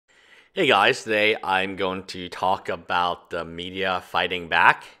Hey guys, today I'm going to talk about the media fighting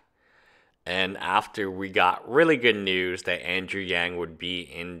back. And after we got really good news that Andrew Yang would be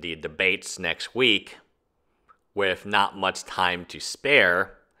in the debates next week with not much time to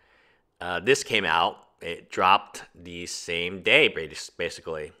spare, this came out. It dropped the same day,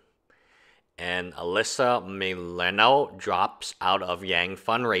 basically. And Alyssa Milano drops out of Yang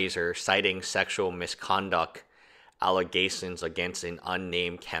fundraiser citing sexual misconduct allegations against an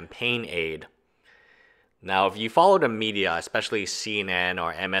unnamed campaign aide. Now, if you follow the media, especially CNN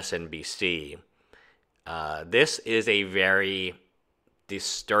or MSNBC, this is a very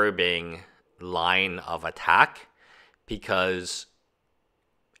disturbing line of attack because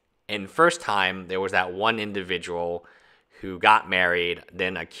in first time there was that one individual who got married,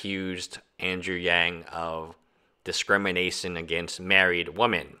 then accused Andrew Yang of discrimination against married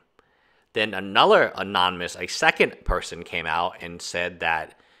women. Then another anonymous, a second person came out and said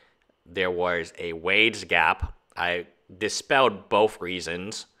that there was a wage gap. I dispelled both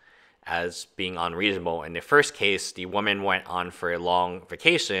reasons as being unreasonable. In the first case, the woman went on for a long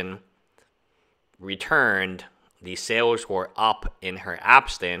vacation, returned, the sales were up in her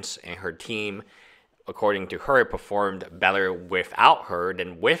absence, and her team, according to her, performed better without her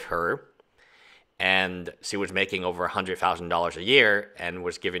than with her. And she was making over $100,000 a year and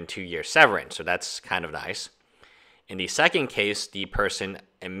was given 2 years severance. So that's kind of nice. In the second case, the person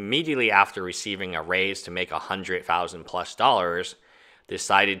immediately after receiving a raise to make $100,000 plus dollars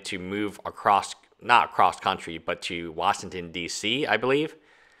decided to move across, not across country, but to Washington, D.C., I believe,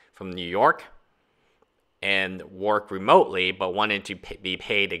 from New York, and work remotely, but wanted to be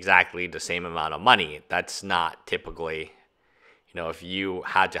paid exactly the same amount of money. That's not typically, if you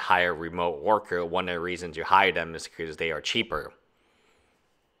had to hire a remote worker, one of the reasons you hire them is because they are cheaper,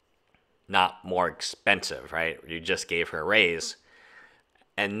 not more expensive, right? You just gave her a raise.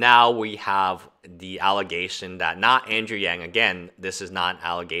 And now we have the allegation that not Andrew Yang, again, this is not an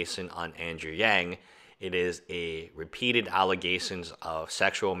allegation on Andrew Yang. It is a repeated allegations of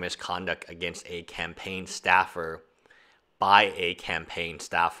sexual misconduct against a campaign staffer by a campaign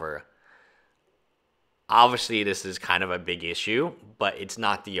staffer. Obviously, this is kind of a big issue, but it's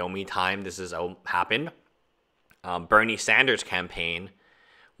not the only time this has happened. Bernie Sanders' campaign,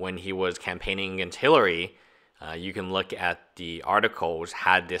 when he was campaigning against Hillary, you can look at the articles,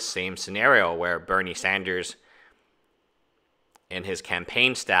 had this same scenario where Bernie Sanders and his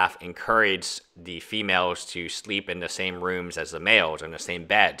campaign staff encouraged the females to sleep in the same rooms as the males, in the same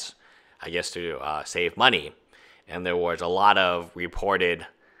beds, I guess to save money. And there was a lot of reported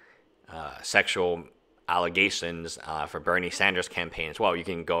sexual allegations for Bernie Sanders' campaign as well. You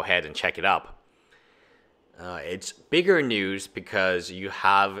can go ahead and check it up. It's bigger news because you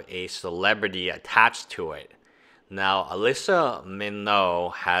have a celebrity attached to it. Now, Alyssa Milano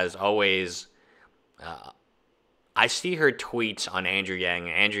has always, I see her tweets on Andrew Yang,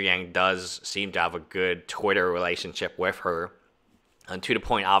 and Andrew Yang does seem to have a good Twitter relationship with her. And to the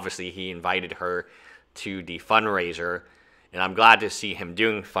point, obviously, he invited her to the fundraiser, and I'm glad to see him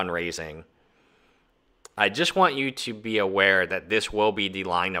doing fundraising. I just want you to be aware that this will be the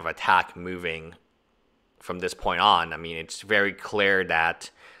line of attack moving from this point on. I mean, it's very clear that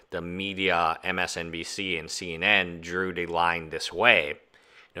the media, MSNBC and CNN, drew the line this way.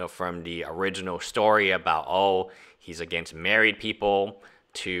 From the original story about, he's against married people,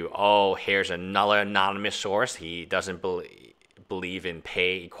 to, here's another anonymous source, he doesn't believe in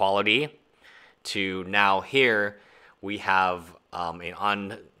pay equality, to now here we have an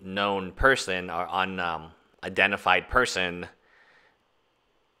unknown person or unidentified person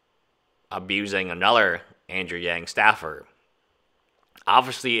abusing another Andrew Yang staffer.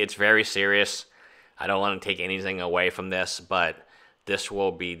 Obviously, it's very serious. I don't want to take anything away from this, but this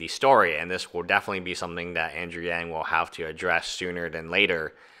will be the story, and this will definitely be something that Andrew Yang will have to address sooner than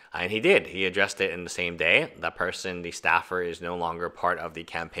later. And he did. He addressed it in the same day. That person, the staffer, is no longer part of the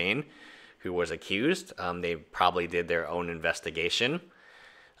campaign who was accused. They probably did their own investigation.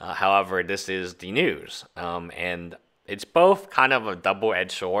 However, this is the news. And it's both kind of a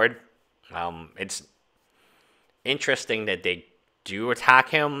double-edged sword. It's interesting that they do attack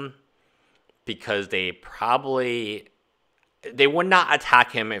him because they would not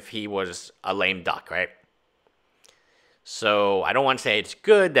attack him if he was a lame duck, right? So I don't want to say it's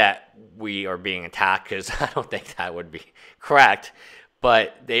good that we are being attacked because I don't think that would be correct,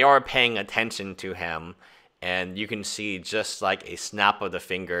 but they are paying attention to him, and you can see just like a snap of the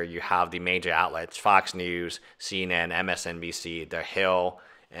finger, you have the major outlets, Fox News, CNN, MSNBC, The Hill,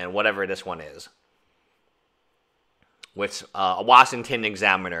 and whatever this one is, with a Washington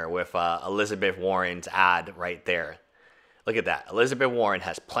Examiner with Elizabeth Warren's ad right there. Look at that. Elizabeth Warren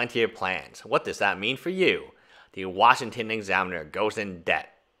has plenty of plans. What does that mean for you? The Washington Examiner goes in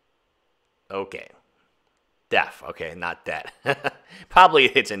debt. Okay. Deaf. Okay, not debt. Probably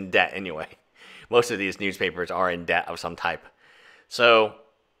it's in debt anyway. Most of these newspapers are in debt of some type. So,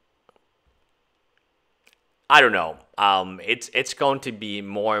 I don't know. It's going to be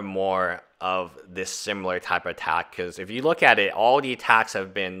more and more of this similar type of attack, because if you look at it, all the attacks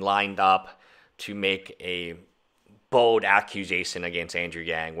have been lined up to make a bold accusation against Andrew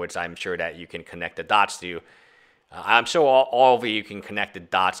Yang, which I'm sure that you can connect the dots to. I'm sure all of you can connect the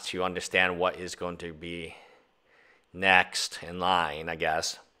dots to understand what is going to be next in line, I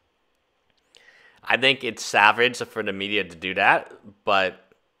guess. I think it's savage for the media to do that,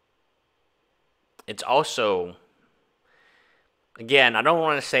 but it's also, again, I don't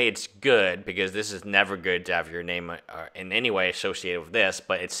want to say it's good, because this is never good to have your name in any way associated with this,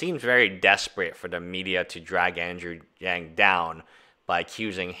 but it seems very desperate for the media to drag Andrew Yang down by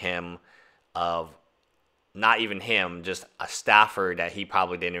accusing him of, not even him, just a staffer that he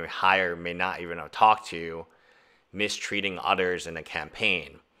probably didn't even hire, may not even have talked to, mistreating others in a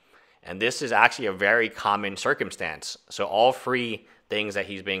campaign. And this is actually a very common circumstance. So all three things that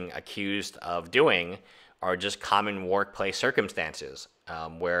he's being accused of doing are just common workplace circumstances,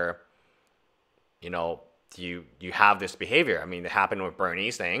 where, you have this behavior. I mean, it happened with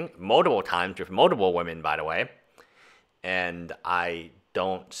Bernie's thing multiple times with multiple women, by the way. And I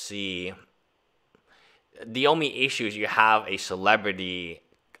don't see, the only issue is you have a celebrity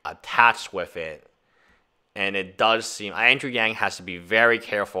attached with it. And it does seem Andrew Yang has to be very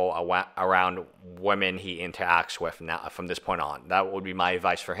careful around women he interacts with now from this point on. That would be my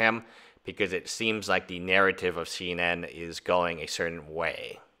advice for him, because it seems like the narrative of CNN is going a certain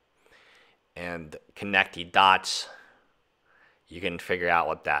way. And connect the dots, you can figure out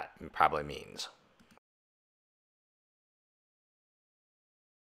what that probably means.